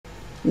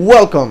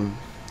Welcome,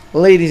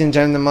 ladies and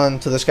gentlemen,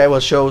 to the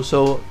Skyward Show.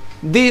 So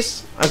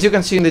this, as you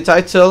can see in the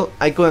title,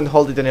 I couldn't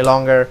hold it any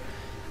longer.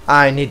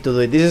 I need to do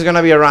it. This is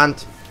gonna be a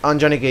rant on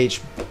Johny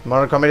Cage,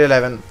 Mortal Kombat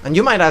 11. And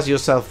you might ask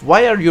yourself,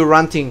 why are you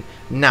ranting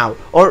now?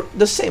 Or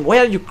the same, why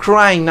are you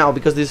crying now?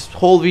 Because this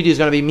whole video is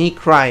gonna be me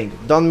crying.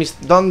 I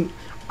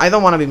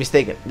don't want to be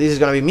mistaken. This is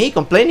gonna be me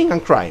complaining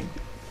and crying.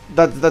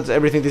 That's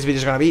everything this video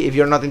is gonna be. If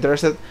you're not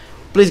interested,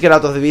 please get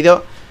out of the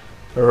video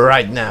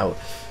right now.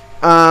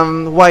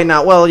 Why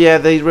now? Well, yeah,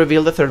 they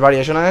revealed the third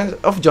variation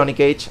of Johny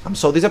Cage. I'm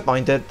so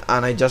disappointed,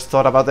 and I just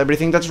thought about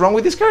everything that's wrong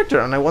with this character,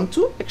 and I want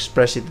to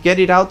express it, get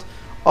it out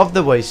of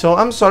the way. So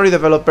I'm sorry,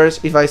 developers,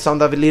 if I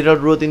sound a little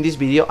rude in this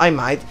video. I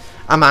might.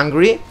 I'm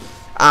angry.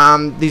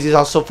 This is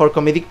also for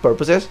comedic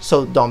purposes,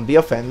 so don't be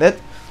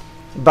offended.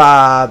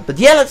 But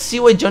yeah, let's see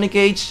why Johny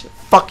Cage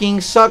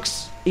fucking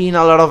sucks in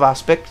a lot of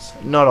aspects.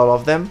 Not all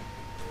of them.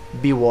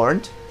 Be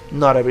warned.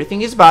 Not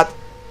everything is bad,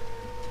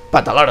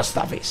 but a lot of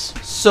stuff is.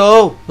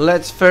 So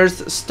let's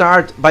first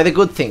start by the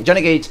good thing.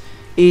 Johny Cage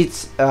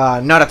is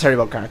not a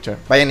terrible character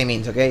by any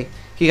means, okay?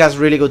 He has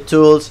really good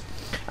tools,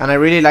 and I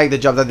really like the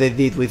job that they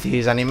did with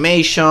his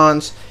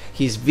animations,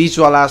 his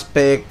visual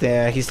aspect,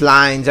 his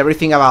lines,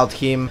 everything about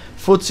him.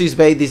 Footsie's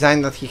bait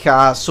design that he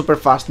has, super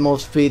fast move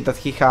speed that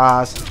he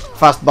has,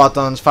 fast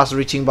buttons, fast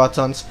reaching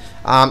buttons.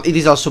 It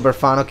is all super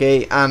fun,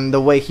 okay? And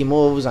the way he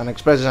moves and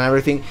expresses and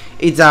everything,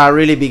 it's a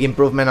really big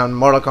improvement on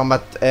Mortal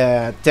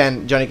Kombat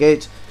 10 Johny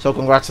Cage. So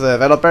congrats to the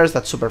developers,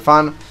 that's super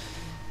fun.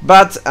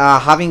 But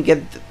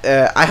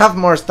I have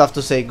more stuff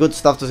to say, good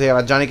stuff to say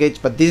about Johny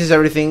Cage, but this is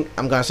everything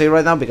I'm gonna say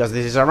right now because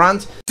this is a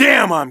rant.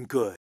 Damn, I'm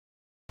good.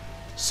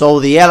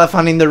 So the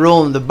elephant in the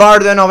room, the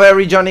burden of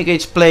every Johny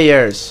Cage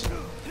players.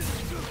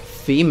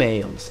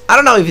 Females. I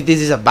don't know if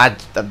this is a bad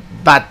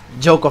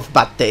joke of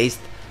bad taste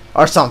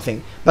or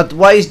something, but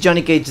why is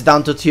Johny Cage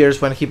down to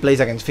tears when he plays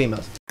against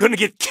females? Gonna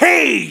get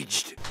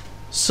caged!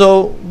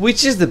 So,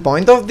 which is the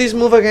point of this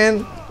move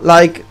again?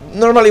 Like,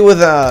 normally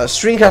with a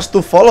string has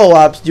two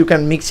follow-ups, you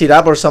can mix it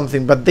up or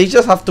something, but they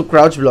just have to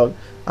crouch block,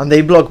 and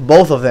they block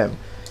both of them.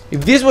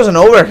 If this was an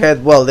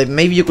overhead, well, then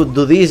maybe you could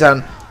do this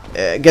and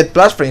get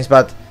plus frames,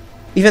 but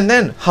even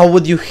then, how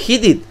would you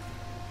hit it?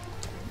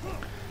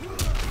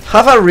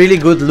 Have a really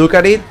good look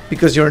at it,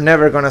 because you're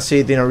never gonna see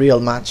it in a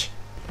real match.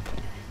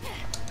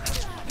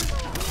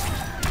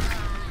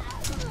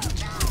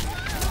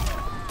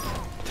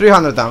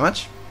 $300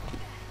 damage.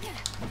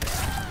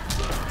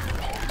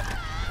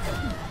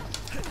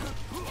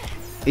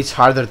 It's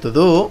harder to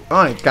do.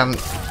 Oh,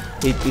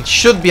 it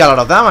should be a lot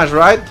of damage,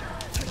 right?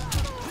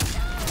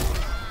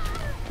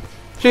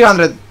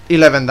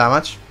 311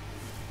 damage.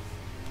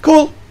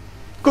 Cool.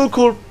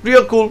 Cool.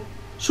 Real cool.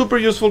 Super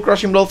useful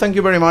crushing blow. Thank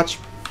you very much.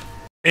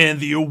 And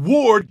the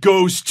award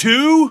goes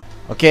to...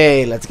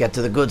 Okay, let's get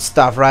to the good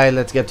stuff, right?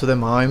 Let's get to the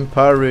mime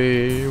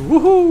parry.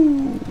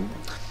 Woohoo!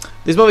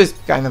 This move is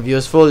kind of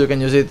useful. You can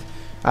use it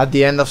at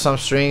the end of some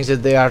strings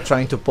if they are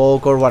trying to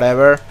poke or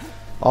whatever.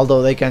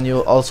 Although they can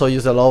also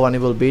use the low and it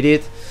will beat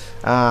it.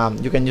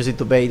 You can use it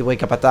to bait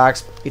wake up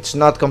attacks. It's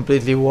not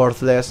completely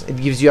worthless. It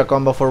gives you a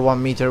combo for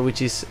 1 meter,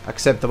 which is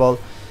acceptable.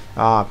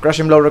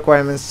 Crushing blow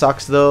requirement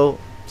sucks though,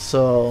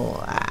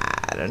 so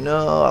I don't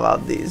know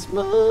about this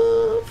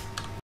move.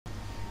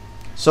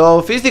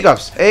 So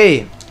fisticuffs,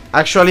 hey,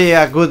 actually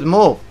a good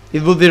move.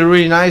 It would be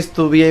really nice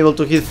to be able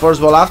to hit force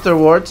ball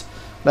afterwards,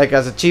 like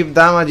as a cheap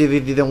damage if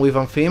it didn't whiff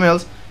on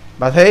females.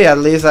 But hey, at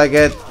least I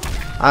get,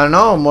 I don't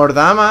know, more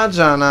damage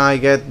and I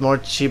get more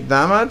cheap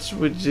damage,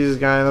 which is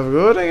kind of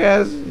good, I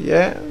guess.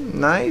 Yeah,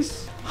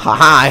 nice.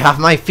 Haha, I have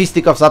my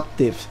fisticuffs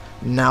active.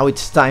 Now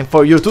it's time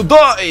for you to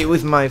die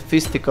with my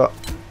fisticuff.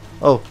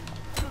 Oh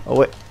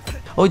wait.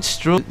 Oh, it's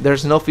true.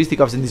 There's no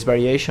fisticuffs in this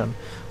variation.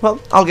 Well,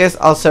 I guess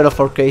I'll settle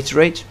for Cage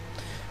Rage,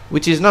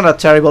 which is not a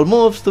terrible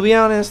move to be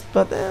honest,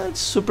 but it's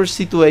super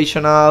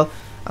situational.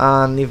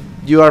 And if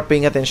you are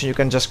paying attention, you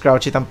can just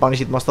crouch it and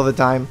punish it most of the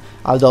time.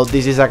 Although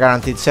this is a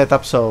guaranteed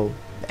setup, so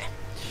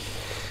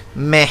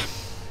meh.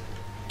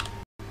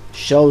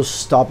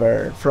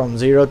 Showstopper from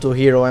 0 to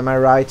hero, am I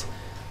right?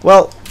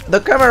 Well, the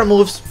camera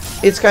moves,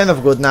 it's kind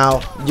of good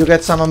now. You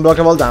get some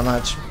unblockable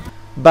damage,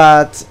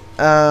 but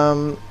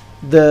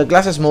the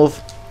glasses move,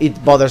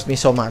 it bothers me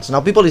so much. Now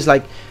people is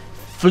like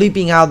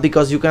flipping out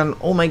because you can,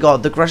 oh my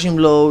god, the crushing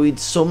blow,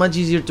 it's so much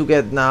easier to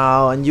get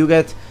now, and you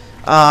get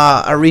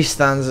a wrist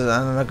stance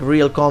and like a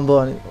real combo.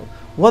 And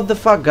what the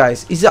fuck,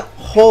 guys? It's a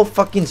whole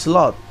fucking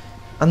slot,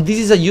 and this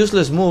is a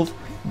useless move,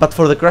 but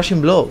for the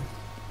crushing blow,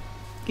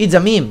 it's a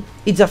meme.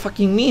 It's a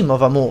fucking meme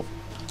of a move.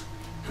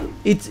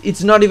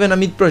 It's not even a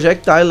mid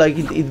projectile, like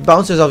it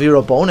bounces off your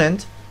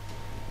opponent,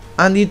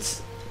 and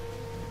it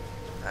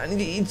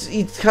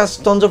has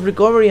tons of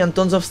recovery and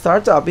tons of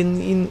startup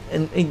and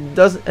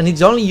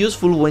it's only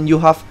useful when you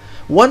have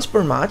once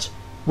per match,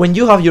 when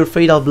you have your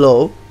fatal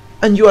blow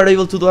and you are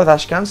able to do a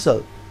dash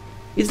cancel.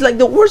 It's like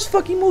the worst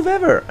fucking move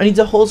ever, and it's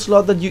a whole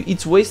slot that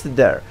it's wasted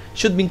there.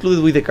 Should be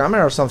included with the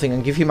camera or something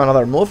and give him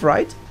another move,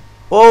 right?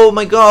 Oh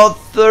my god,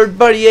 third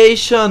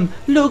variation!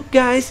 Look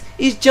guys,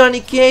 it's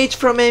Johny Cage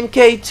from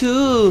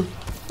MK2!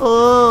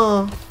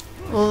 Oh,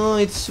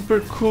 it's super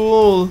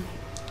cool.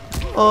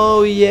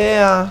 Oh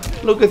yeah,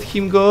 look at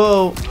him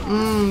go.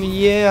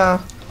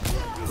 Yeah.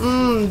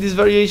 This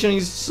variation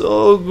is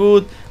so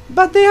good.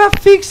 But they have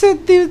fixed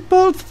the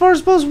both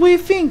first boss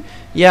whiffing.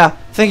 Yeah,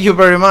 thank you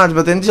very much,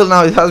 but until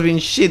now it has been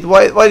shit.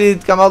 Why did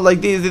it come out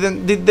like this?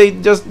 Did they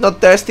just not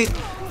test it?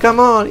 Come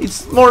on,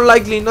 it's more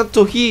likely not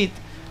to hit.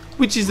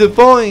 Which is the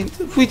point?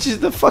 Which is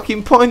the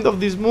fucking point of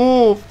this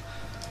move?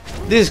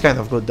 This is kind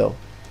of good though.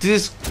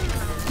 This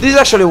is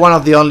actually one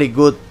of the only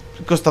good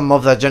custom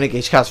moves that Johny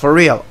Cage has, for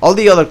real. All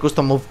the other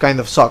custom moves kind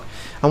of suck.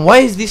 And why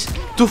is this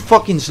 2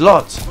 fucking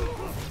slots?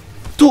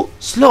 2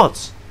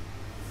 slots?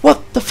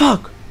 What the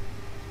fuck?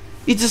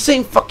 It's the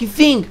same fucking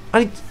thing,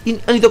 and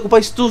it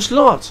occupies 2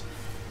 slots,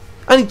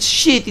 and it's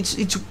shit.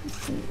 It's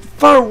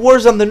far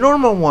worse than the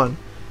normal one.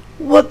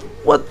 What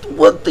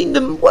were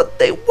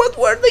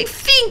they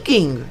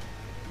thinking?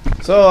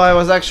 So I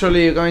was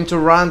actually going to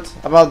rant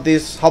about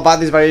this, how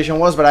bad this variation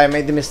was, but I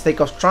made the mistake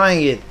of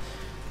trying it,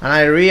 and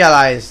I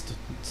realized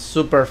it's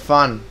super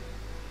fun.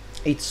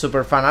 It's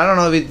super fun. I don't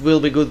know if it will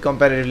be good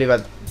competitively,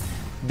 but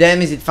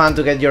damn is it fun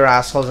to get your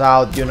assholes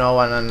out, you know,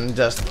 and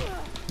just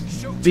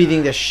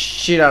beating the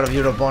shit out of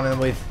your opponent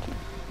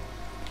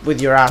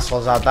with your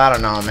assholes out. I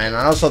don't know, man.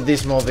 And also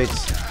this move,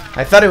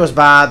 I thought it was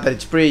bad, but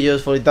it's pretty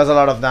useful. It does a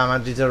lot of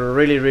damage. It's a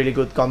really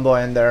good combo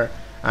ender,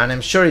 and I'm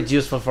sure it's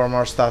useful for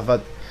more stuff.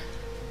 But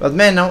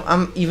man, now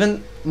I'm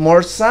even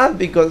more sad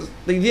because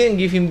they didn't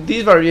give him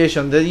this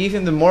variation. They gave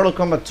him the Mortal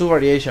Kombat 2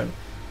 variation,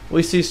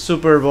 which is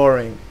super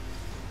boring.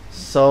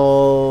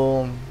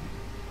 So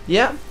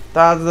yeah,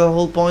 that's the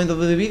whole point of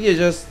the video.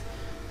 Just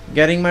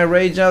getting my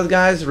rage out,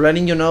 guys,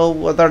 letting you know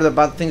what are the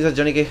bad things that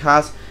Johny Cage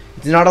has.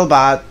 It's not all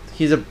bad.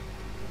 He's a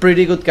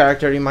pretty good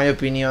character in my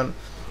opinion,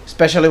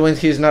 especially when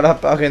he's not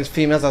up against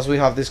females, as we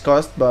have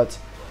discussed. But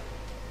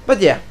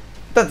yeah,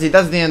 that's it.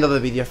 That's the end of the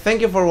video. Thank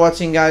you for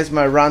watching, guys,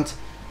 my rant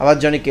about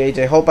Johny Cage.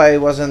 I hope I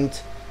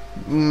wasn't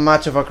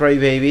much of a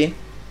crybaby,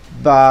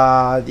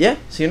 but yeah,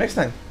 see you next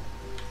time.